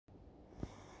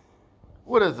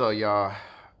What is up, y'all?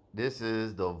 This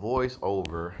is the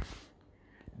voiceover.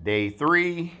 Day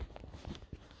 3.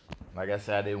 Like I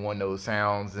said, I didn't want those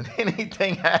sounds and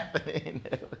anything happening.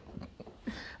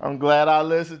 I'm glad I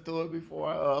listened to it before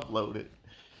I uploaded.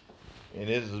 And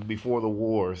this was before the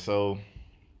war, so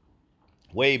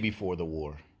way before the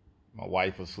war. My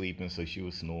wife was sleeping, so she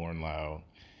was snoring loud.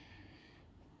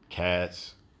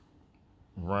 Cats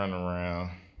running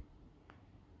around.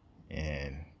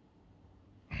 And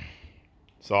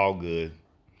it's all good.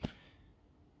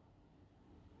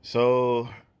 So,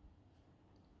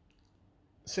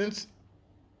 since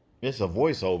it's a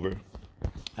voiceover,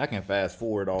 I can fast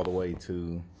forward all the way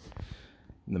to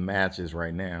the matches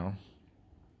right now.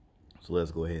 So let's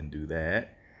go ahead and do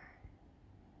that.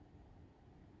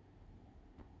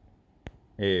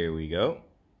 Here we go.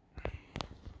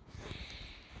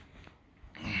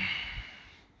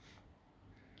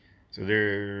 So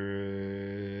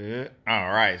there.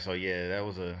 All right. So yeah, that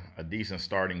was a decent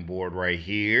starting board right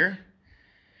here.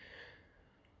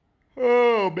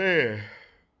 Oh man.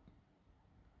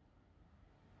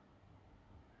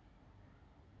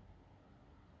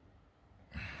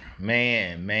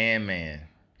 Man.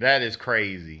 That is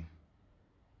crazy.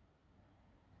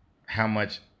 How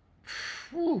much?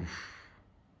 Whew.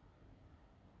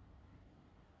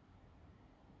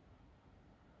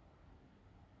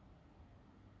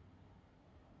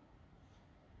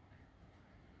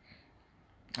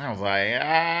 I was like,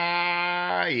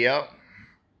 yep.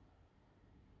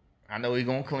 I know he's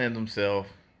gonna cleanse himself.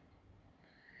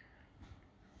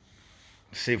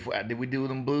 See if did we do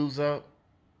them blues up?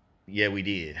 Yeah, we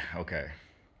did. Okay.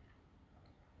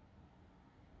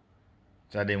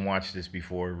 So I didn't watch this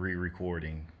before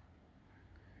re-recording.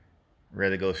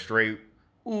 Rather go straight.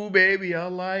 Ooh, baby, I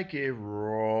like it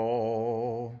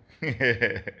raw.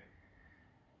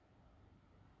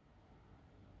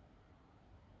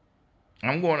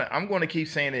 I'm gonna keep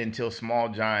saying it until Small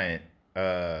Giant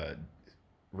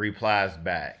replies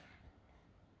back.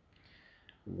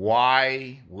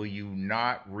 Why will you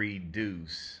not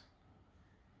reduce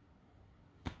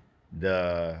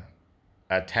the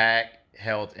attack,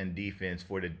 health, and defense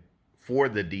for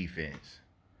the defense?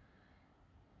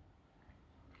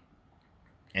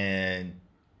 And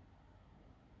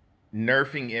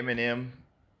nerfing Eminem,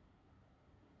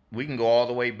 we can go all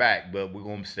the way back, but we're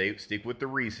gonna stick with the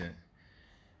recent.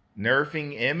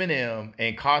 Nerfing Eminem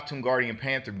and Costume Guardian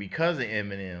Panther because of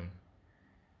Eminem.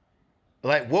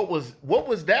 Like what was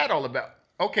that all about?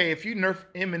 Okay, if you nerf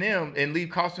Eminem and leave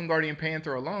Costume Guardian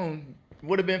Panther alone,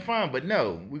 would have been fine. But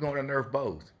no, we're gonna nerf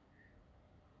both.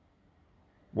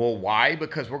 Well, why?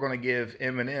 Because we're gonna give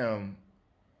Eminem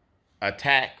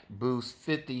attack boost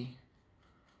 50.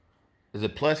 Is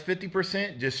it plus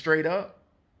 50% just straight up?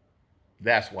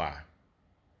 That's why.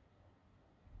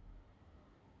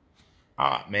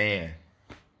 Ah, man.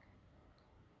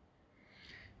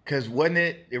 Because wasn't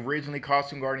it originally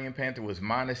Costume Guardian Panther was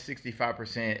minus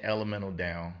 65% elemental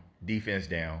down, defense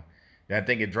down. Then I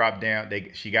think it dropped down.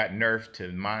 She got nerfed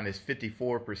to minus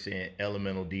 54%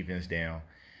 elemental defense down.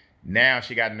 Now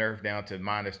she got nerfed down to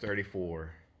minus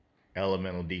 34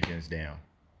 elemental defense down.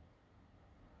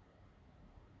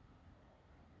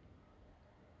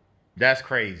 That's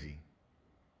crazy.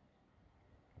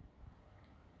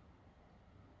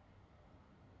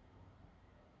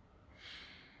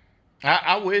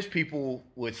 I wish people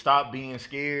would stop being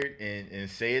scared and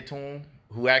say it to them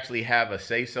who actually have a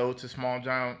say so to Small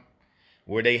Giant,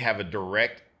 where they have a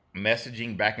direct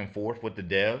messaging back and forth with the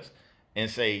devs and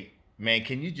say, man,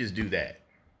 can you just do that?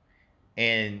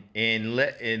 And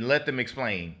let them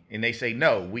explain. And they say,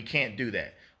 no, we can't do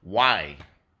that. Why?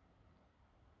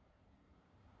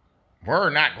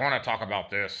 We're not going to talk about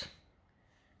this.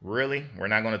 Really? We're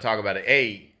not going to talk about it.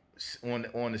 Hey,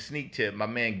 on the sneak tip, my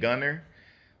man Gunner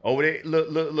over there,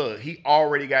 look. He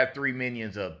already got 3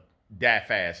 minions up that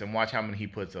fast, and watch how many he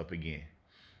puts up again.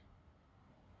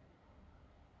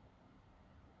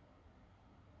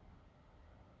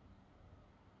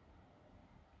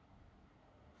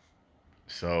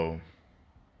 So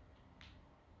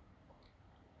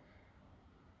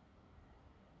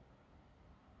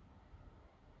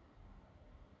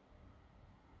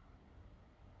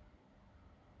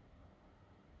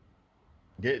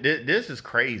this is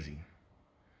crazy.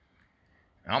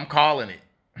 I'm calling it.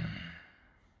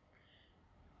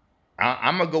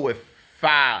 I'm gonna go with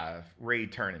 5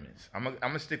 raid tournaments. I'm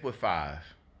gonna stick with 5.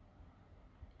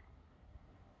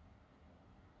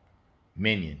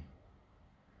 Minion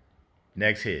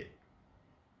next hit.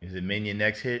 Is it Minion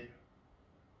next hit?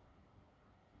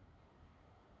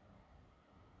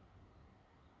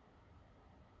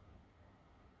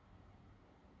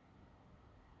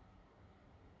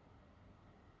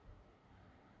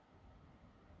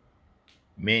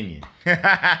 Minion.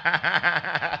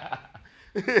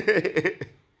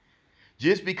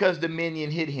 Just because the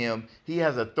minion hit him, he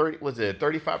has a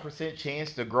 35%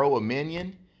 chance to grow a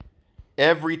minion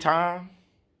every time?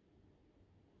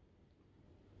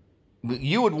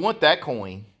 You would want that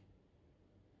coin.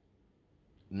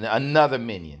 Another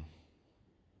minion.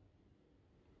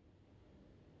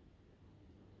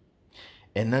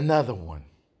 And another one.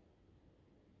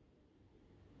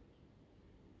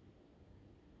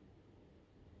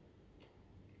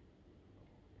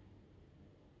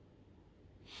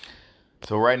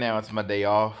 So right now it's my day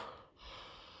off.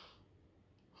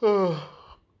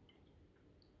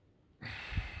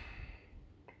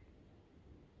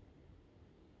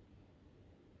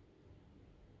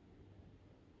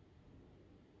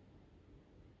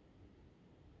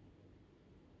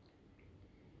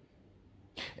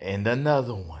 And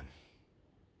another one.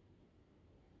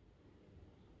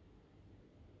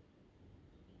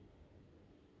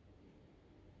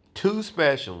 Two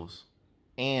specials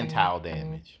and tile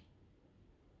damage.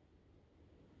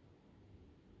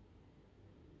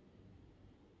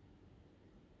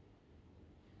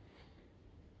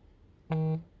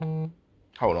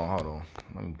 Hold on.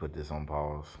 Let me put this on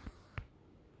pause.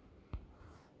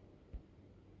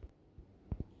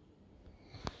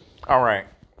 All right.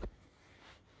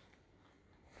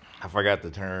 I forgot to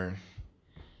turn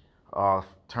it off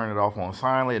on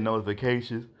silent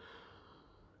notifications.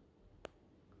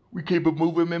 We keep it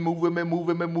moving and moving and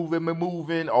moving and moving and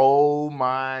moving. Oh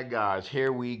my gosh,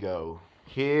 here we go.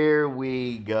 Here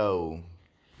we go.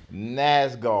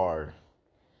 Nasgar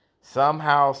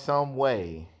somehow, some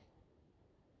way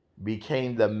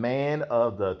became the man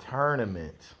of the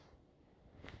tournament.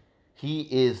 He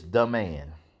is the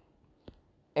man.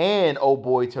 And oh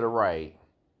boy to the right.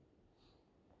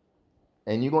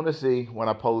 And you're going to see when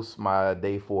I post my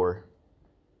day 4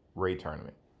 raid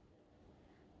tournament.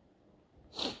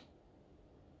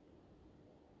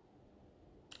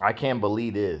 I can't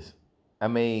believe this. I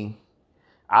mean,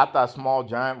 I thought Small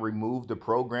Giant removed the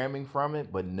programming from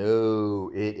it, but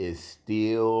no, it is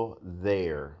still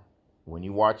there. When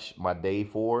you watch my day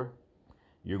 4,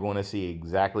 you're going to see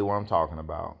exactly what I'm talking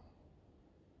about.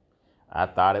 I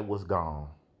thought it was gone.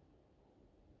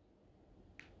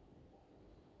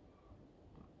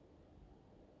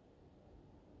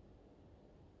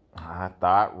 I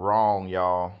thought wrong,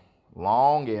 y'all.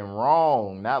 Long and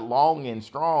wrong, not long and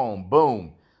strong.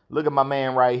 Boom. Look at my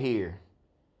man right here.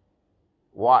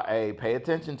 Why? Hey, pay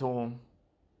attention to him.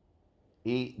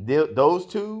 Those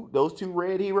two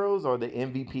red heroes are the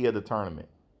MVP of the tournament.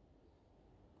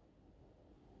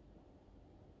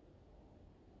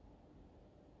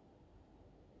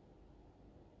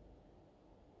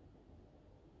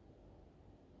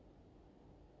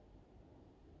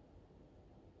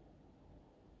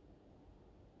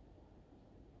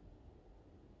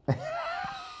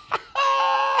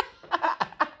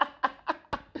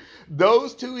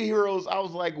 Those two heroes, I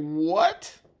was like,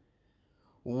 what?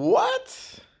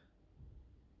 What?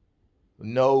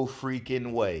 No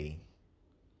freaking way.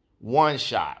 One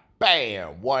shot.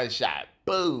 Bam. One shot.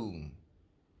 Boom.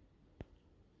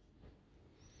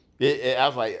 I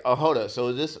was like, oh, hold up. So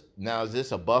is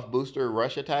this a buff booster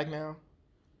rush attack now?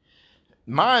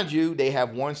 Mind you, they have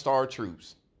 1-star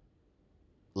troops.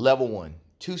 Level 1.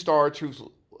 2-star troops,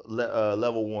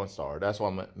 level 1-star. That's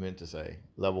what I meant to say.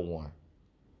 Level 1.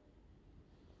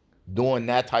 Doing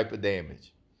that type of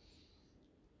damage.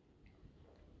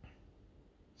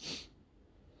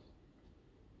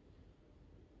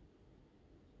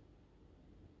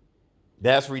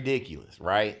 That's ridiculous,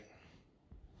 right?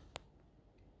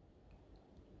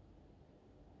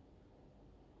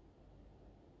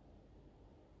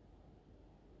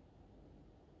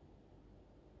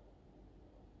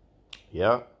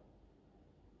 Yep.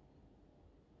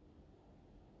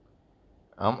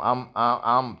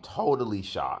 I'm totally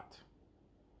shocked.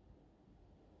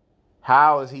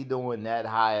 How is he doing that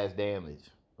high ass damage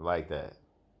like that?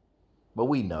 But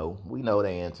we know the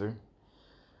answer.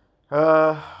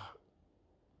 Uh,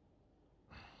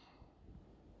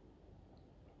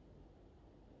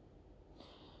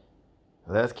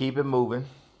 let's keep it moving.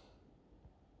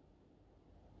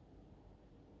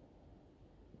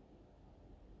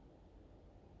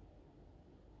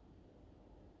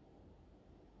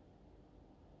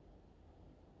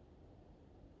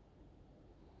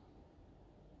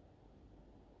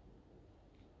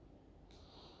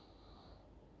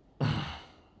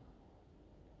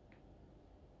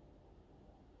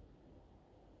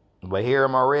 But here are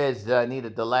my reds that I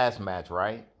needed the last match,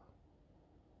 right?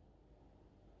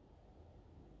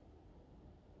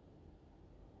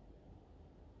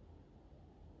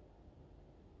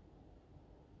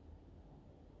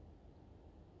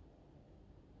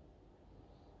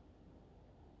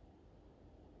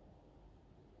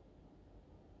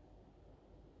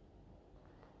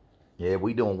 Yeah,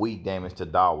 we doing weak damage to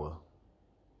Dawa.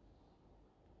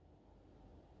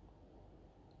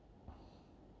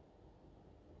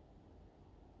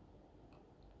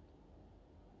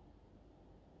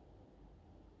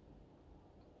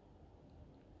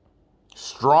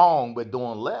 Strong, but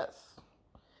doing less.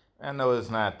 I know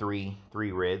it's not three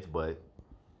reds, but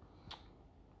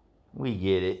we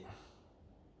get it.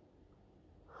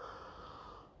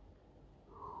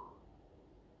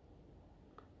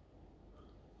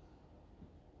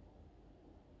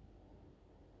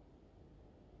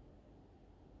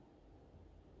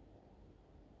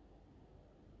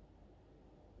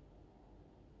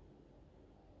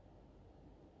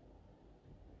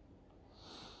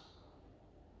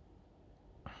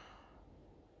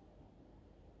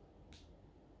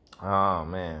 Oh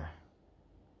man.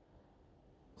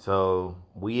 So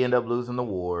we end up losing the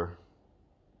war.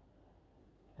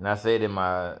 And I said in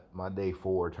my day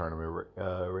 4 tournament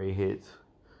Ray hits.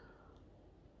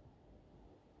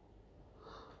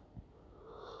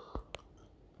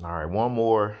 All right, one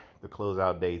more to close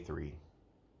out day 3.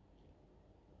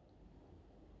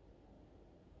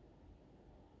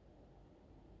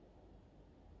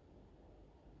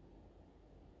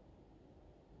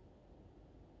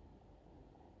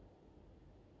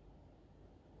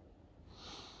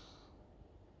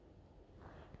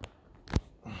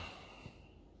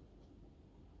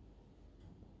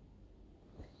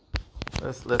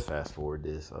 Let's fast forward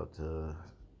this up to.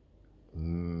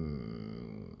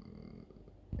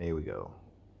 Here we go.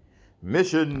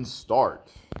 Mission start.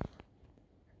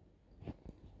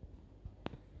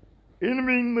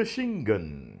 Enemy machine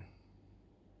gun.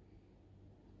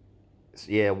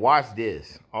 Yeah, watch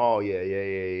this. Oh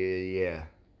yeah.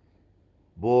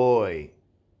 Boy,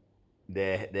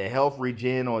 the health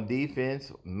regen on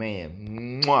defense,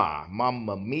 man, mwah,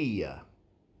 mamma mia.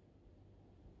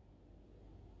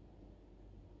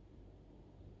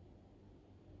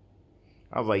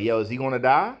 I was like, yo, is he gonna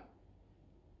die?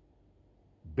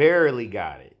 Barely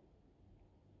got it.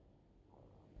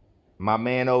 My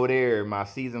man over there, my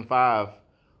season 5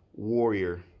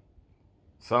 warrior,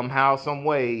 somehow, some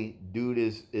way, dude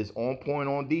is on point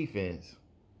on defense.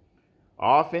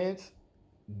 Offense,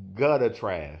 gutter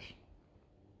trash.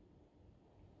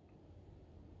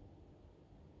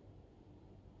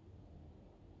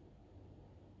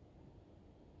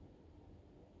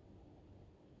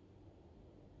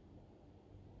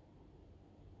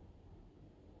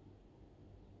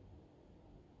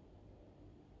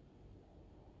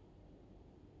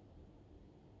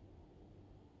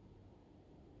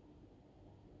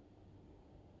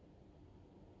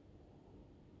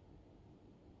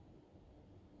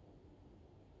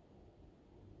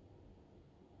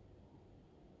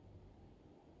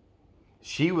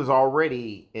 She was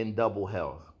already in double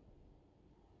health.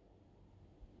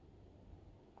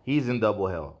 He's in double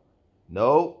health.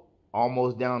 Nope,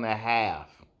 almost down to half.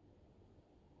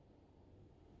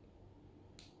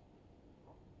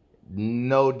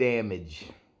 No damage.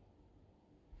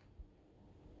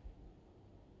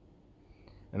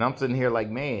 And I'm sitting here like,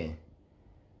 man,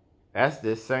 that's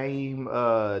the same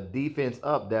defense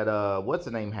up that what's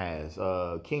the name has?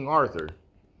 King Arthur.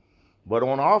 But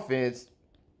on offense,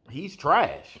 he's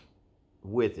trash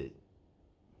with it.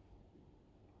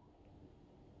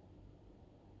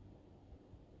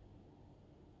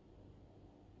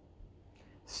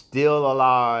 Still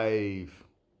alive.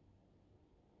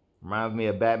 Reminds me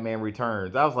of Batman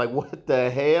Returns. I was like, what the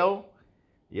hell?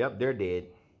 Yep, they're dead.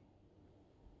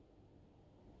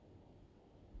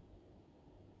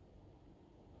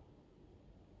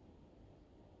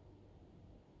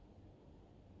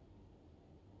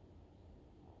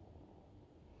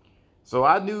 So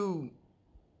I knew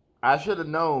I should have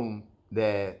known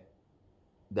that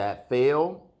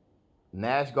fail,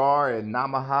 Nashgar and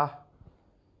Namaha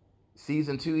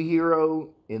season 2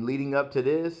 hero and leading up to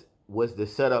this was the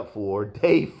setup for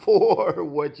day 4.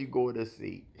 What you going to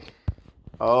see?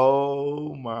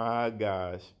 Oh my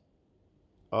gosh.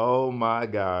 Oh my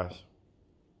gosh.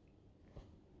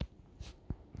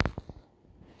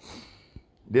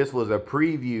 This was a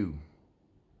preview.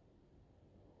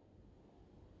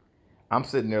 I'm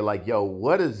sitting there like, yo,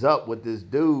 what is up with this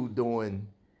dude doing?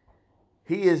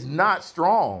 He is not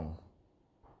strong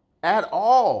at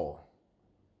all.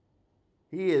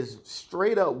 He is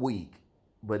straight up weak.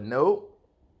 But nope.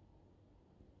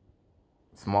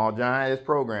 Small Giant is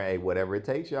programmed. Hey, whatever it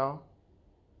takes, y'all.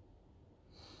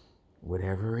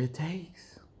 Whatever it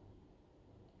takes.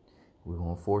 We're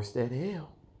going to force that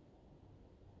hell.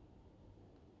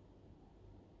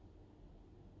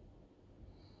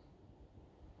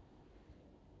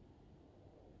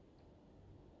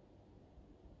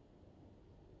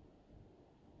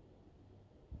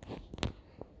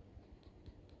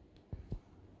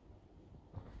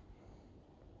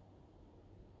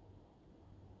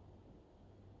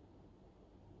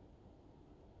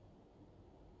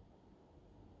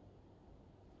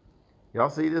 Y'all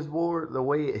see this board, the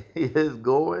way it is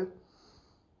going?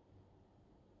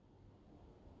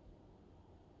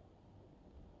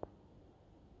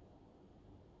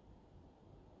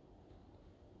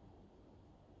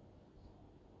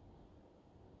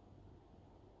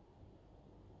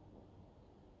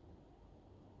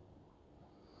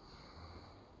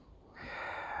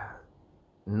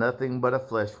 Nothing but a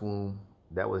flesh wound.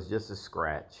 That was just a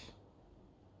scratch.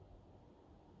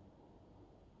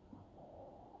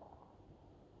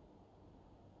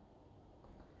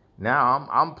 Now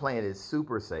I'm playing it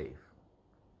super safe.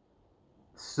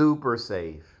 Super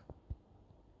safe.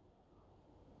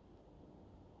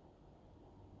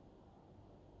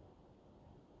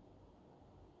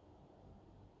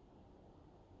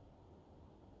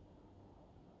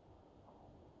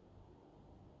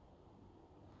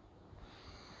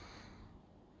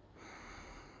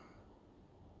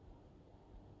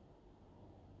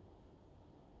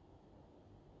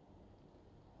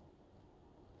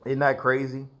 Isn't that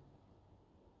crazy?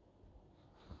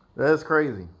 That's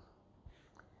crazy.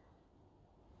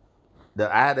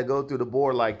 That I had to go through the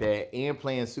board like that and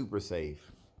playing super safe.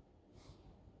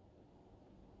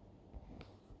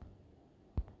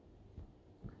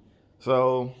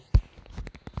 So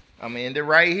I'm gonna end it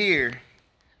right here.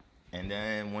 And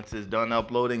then once it's done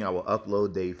uploading, I will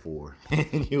upload day 4.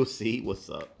 And you'll see what's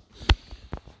up.